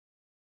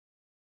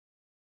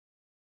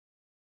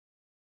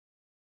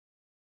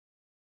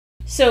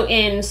So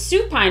in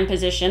supine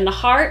position, the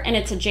heart and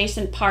its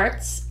adjacent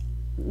parts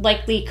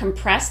likely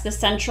compress the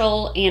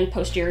central and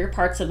posterior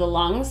parts of the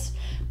lungs,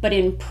 but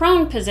in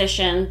prone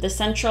position, the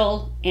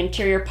central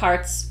anterior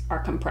parts are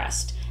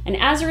compressed. And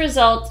as a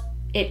result,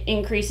 it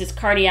increases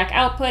cardiac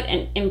output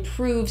and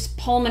improves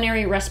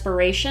pulmonary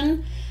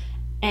respiration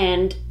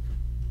and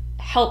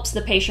helps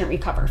the patient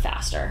recover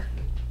faster.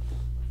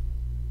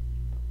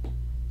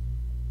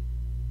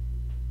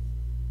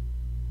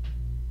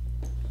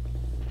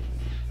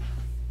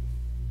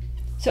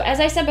 So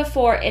as I said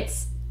before,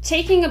 it's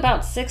taking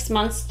about 6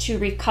 months to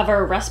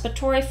recover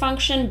respiratory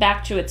function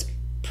back to its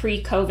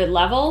pre-COVID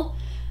level.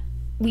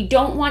 We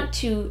don't want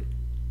to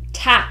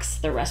tax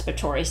the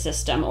respiratory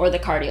system or the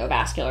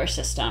cardiovascular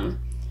system.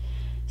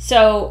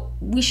 So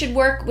we should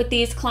work with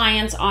these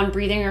clients on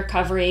breathing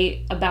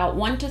recovery about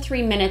 1 to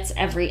 3 minutes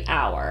every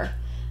hour.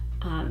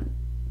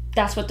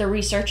 That's what the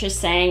research is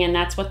saying, and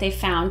that's what they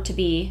found to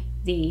be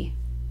the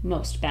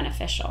most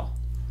beneficial.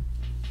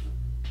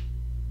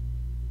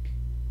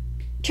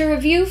 To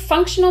review,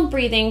 functional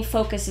breathing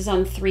focuses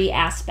on 3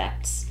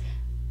 aspects: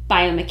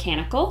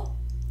 biomechanical,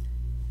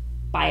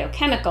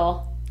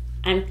 biochemical,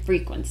 and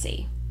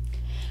frequency.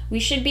 We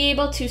should be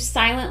able to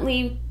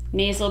silently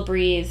nasal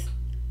breathe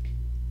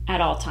at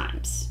all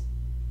times.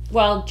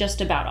 Well,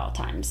 just about all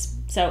times.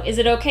 So is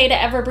it okay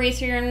to ever breathe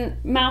through your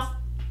mouth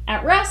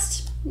at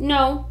rest?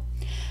 No.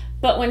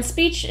 But when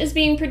speech is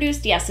being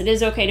produced, yes, it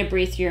is okay to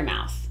breathe through your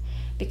mouth,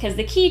 because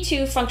the key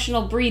to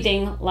functional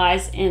breathing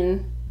lies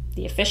in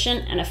the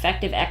efficient and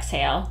effective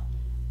exhale,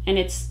 and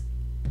it's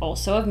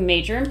also of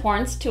major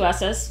importance to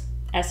us as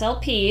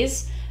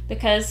SLPs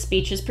because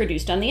speech is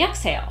produced on the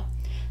exhale.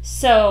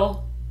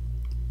 So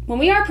when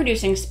we are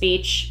producing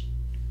speech,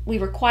 we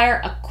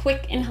require a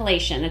quick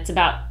inhalation. It's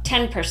about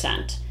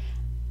 10%,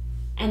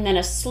 and then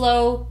a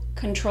slow,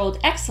 controlled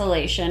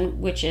exhalation,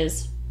 which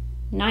is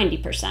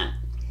 90%.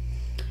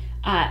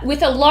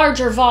 With a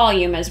larger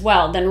volume as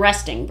well than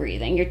resting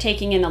breathing. You're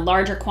taking in a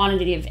larger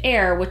quantity of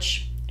air,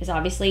 which is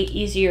obviously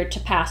easier to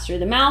pass through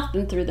the mouth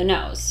than through the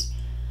nose.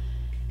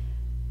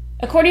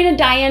 According to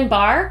Diane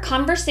Barr,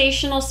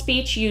 conversational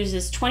speech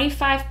uses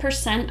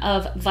 25%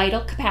 of vital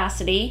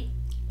capacity,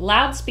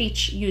 loud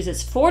speech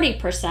uses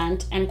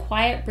 40%, and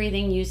quiet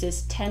breathing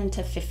uses 10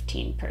 to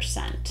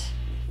 15%.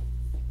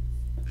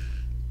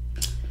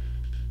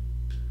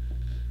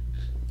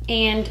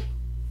 And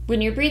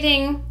when you're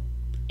breathing,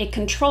 it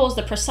controls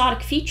the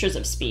prosodic features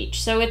of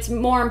speech. So it's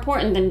more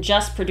important than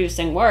just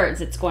producing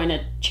words. It's going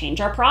to change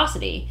our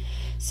prosody.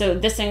 So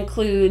this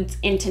includes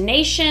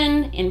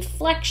intonation,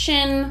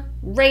 inflection,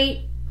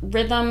 rate,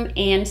 rhythm,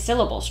 and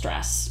syllable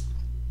stress.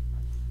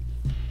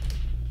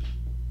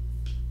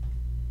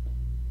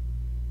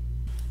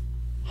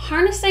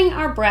 Harnessing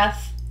our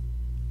breath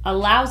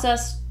allows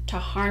us to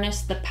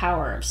harness the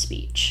power of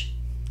speech.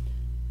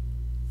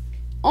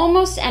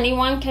 Almost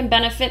anyone can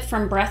benefit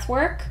from breath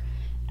work,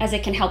 as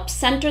it can help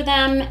center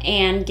them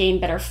and gain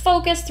better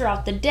focus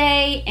throughout the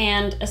day,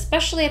 and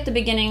especially at the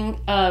beginning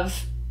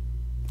of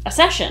a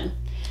session.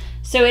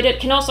 So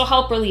it can also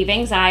help relieve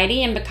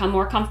anxiety and become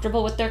more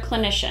comfortable with their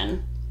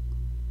clinician.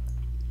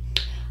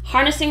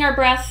 Harnessing our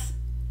breath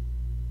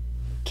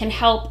can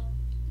help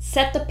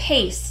set the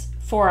pace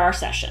for our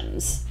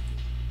sessions.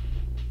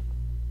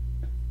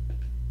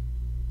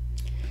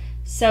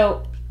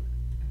 So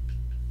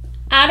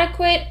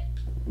adequate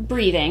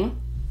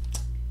breathing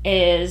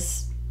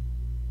is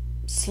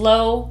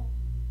slow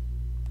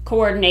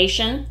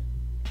coordination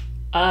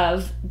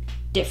of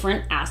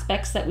different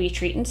aspects that we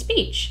treat in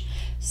speech.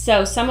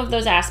 So some of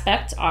those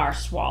aspects are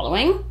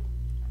swallowing,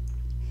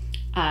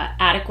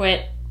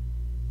 adequate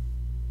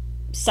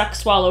suck,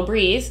 swallow,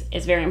 breathe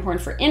is very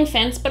important for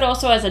infants, but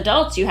also as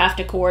adults you have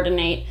to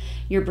coordinate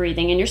your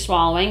breathing and your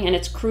swallowing, and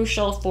it's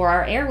crucial for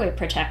our airway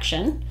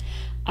protection.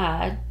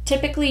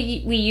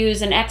 Typically we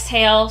use an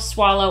exhale,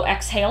 swallow,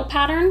 exhale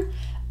pattern,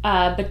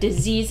 but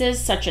diseases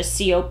such as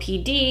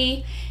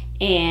COPD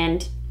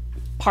and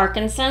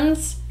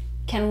Parkinson's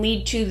can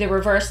lead to the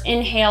reverse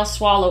inhale,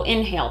 swallow,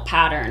 inhale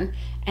pattern,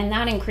 and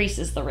that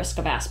increases the risk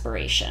of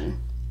aspiration.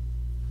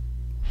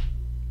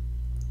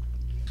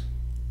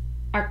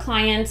 Our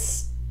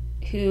clients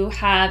who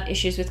have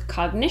issues with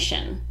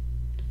cognition,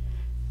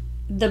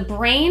 the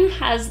brain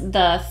has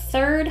the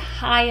 3rd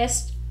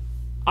highest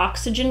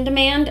oxygen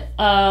demand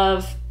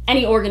of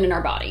any organ in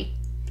our body.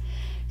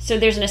 So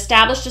there's an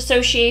established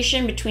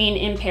association between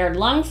impaired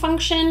lung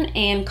function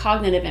and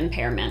cognitive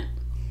impairment.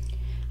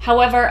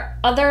 However,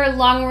 other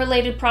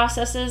lung-related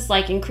processes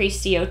like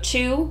increased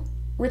CO2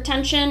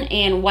 retention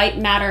and white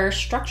matter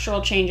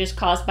structural changes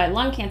caused by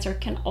lung cancer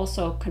can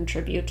also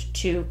contribute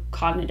to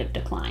cognitive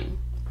decline.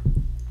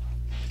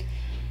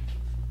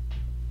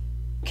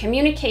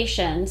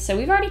 Communication. So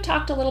we've already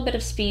talked a little bit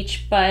of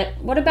speech, but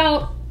what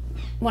about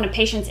when a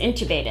patient's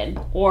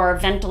intubated or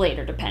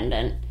ventilator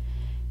dependent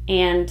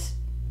and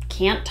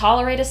can't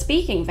tolerate a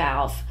speaking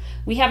valve?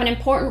 We have an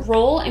important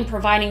role in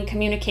providing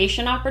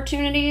communication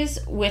opportunities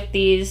with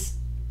these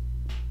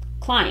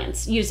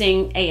clients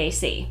using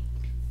AAC.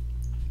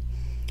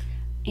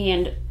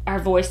 And our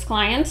voice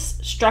clients,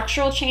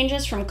 structural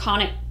changes from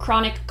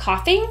chronic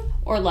coughing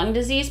or lung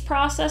disease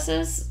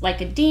processes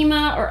like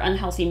edema or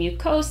unhealthy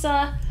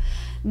mucosa,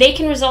 they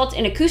can result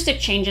in acoustic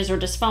changes or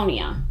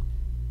dysphonia.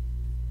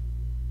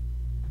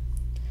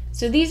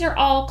 So these are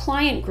all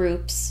client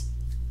groups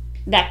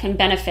that can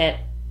benefit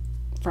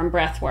from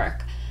breath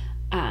work.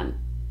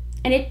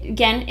 And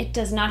it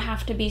does not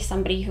have to be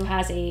somebody who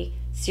has a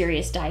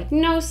serious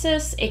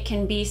diagnosis. It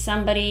can be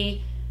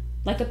somebody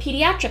like a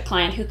pediatric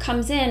client who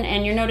comes in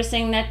and you're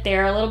noticing that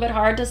they're a little bit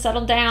hard to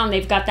settle down.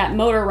 They've got that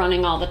motor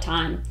running all the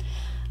time.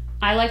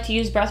 I like to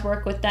use breath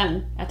work with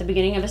them at the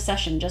beginning of a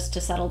session just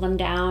to settle them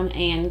down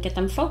and get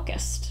them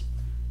focused.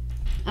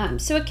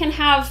 So it can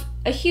have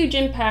a huge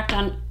impact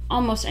on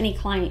almost any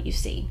client you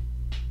see.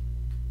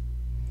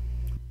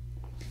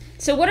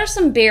 So what are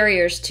some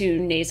barriers to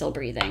nasal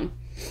breathing?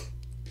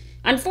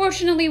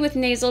 Unfortunately, with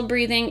nasal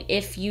breathing,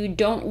 if you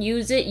don't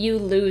use it, you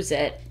lose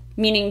it.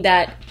 Meaning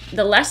that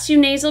the less you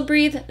nasal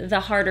breathe,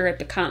 the harder it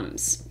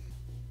becomes.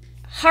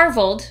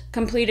 Harvard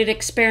completed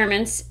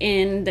experiments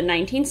in the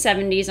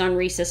 1970s on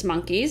rhesus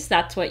monkeys.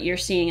 That's what you're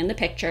seeing in the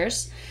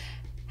pictures.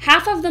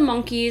 Half of the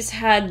monkeys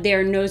had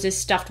their noses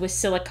stuffed with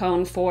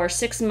silicone for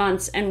 6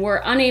 months and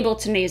were unable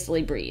to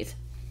nasally breathe.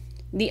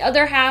 The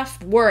other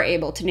half were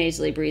able to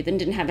nasally breathe and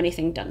didn't have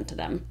anything done to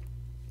them.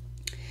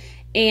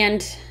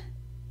 And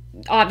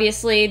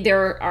obviously,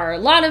 there are a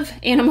lot of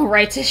animal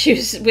rights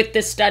issues with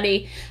this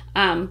study,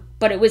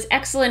 but it was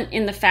excellent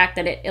in the fact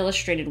that it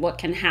illustrated what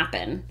can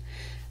happen.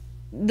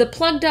 The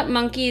plugged up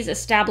monkeys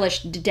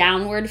established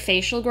downward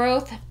facial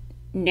growth,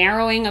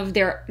 narrowing of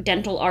their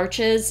dental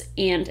arches,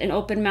 and an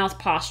open mouth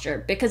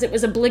posture because it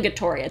was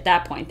obligatory at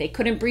that point. They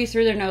couldn't breathe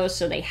through their nose,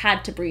 so they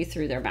had to breathe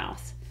through their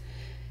mouth.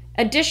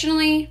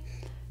 Additionally,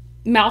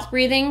 mouth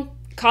breathing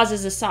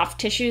causes the soft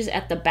tissues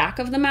at the back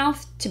of the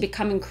mouth to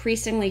become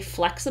increasingly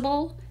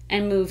flexible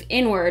and move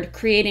inward,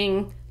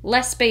 creating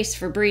less space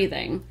for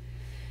breathing.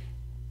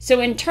 So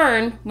in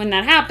turn, when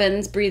that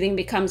happens, breathing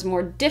becomes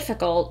more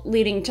difficult,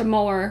 leading to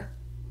more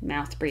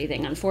mouth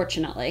breathing,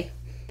 unfortunately.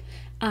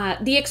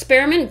 The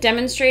experiment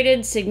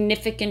demonstrated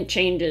significant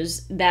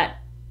changes that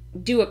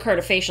do occur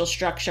to facial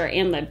structure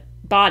and the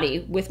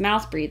body with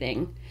mouth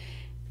breathing.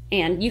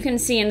 And you can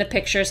see in the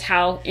pictures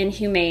how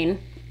inhumane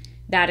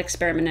that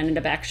experiment ended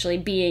up actually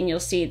being. You'll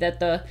see that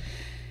the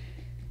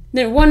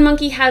one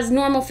monkey has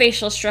normal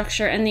facial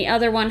structure and the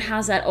other one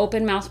has that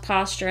open mouth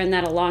posture and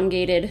that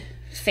elongated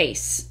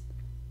face.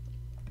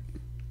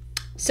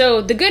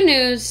 So the good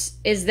news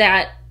is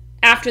that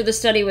after the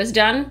study was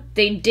done,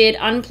 they did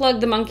unplug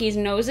the monkeys'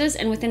 noses,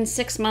 and within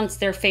 6 months,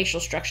 their facial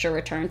structure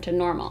returned to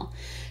normal.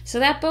 So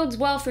that bodes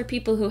well for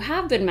people who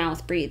have been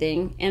mouth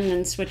breathing and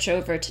then switch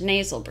over to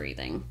nasal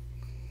breathing.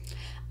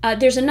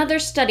 There's another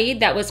study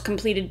that was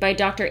completed by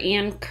Dr.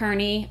 Ann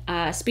Kearney,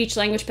 a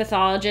speech-language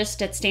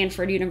pathologist at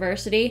Stanford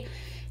University.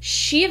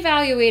 She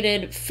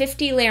evaluated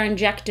 50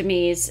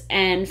 laryngectomies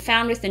and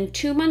found within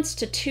 2 months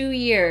to 2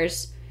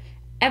 years,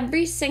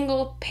 every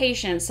single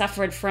patient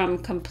suffered from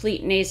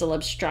complete nasal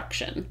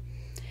obstruction.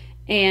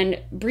 And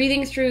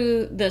breathing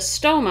through the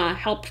stoma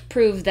helped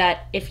prove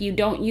that if you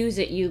don't use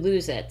it, you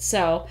lose it.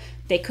 So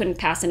they couldn't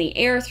pass any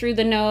air through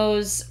the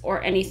nose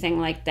or anything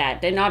like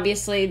that. And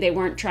obviously they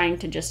weren't trying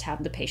to just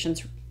have the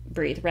patients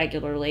breathe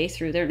regularly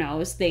through their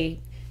nose. They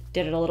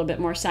did it a little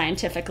bit more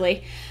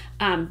scientifically,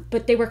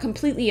 but they were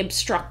completely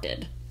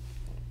obstructed.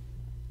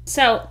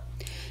 So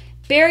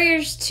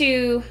barriers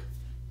to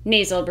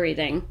nasal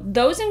breathing.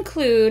 Those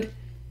include,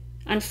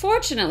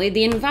 unfortunately,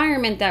 the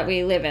environment that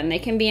we live in. They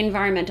can be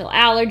environmental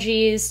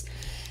allergies,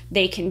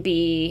 they can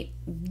be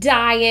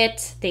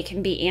diet, they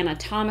can be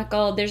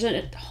anatomical. There's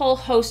a whole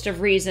host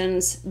of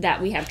reasons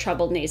that we have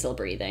trouble nasal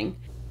breathing.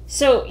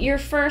 So your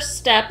first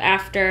step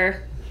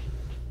after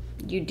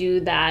you do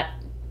that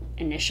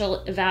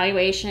initial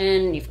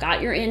evaluation, you've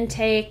got your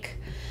intake,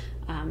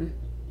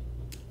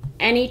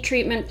 any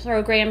treatment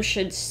program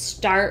should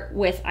start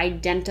with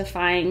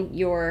identifying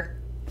your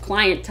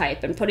client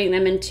type and putting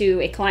them into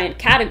a client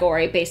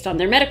category based on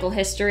their medical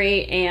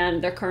history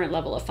and their current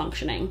level of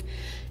functioning.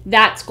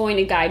 That's going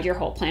to guide your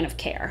whole plan of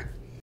care.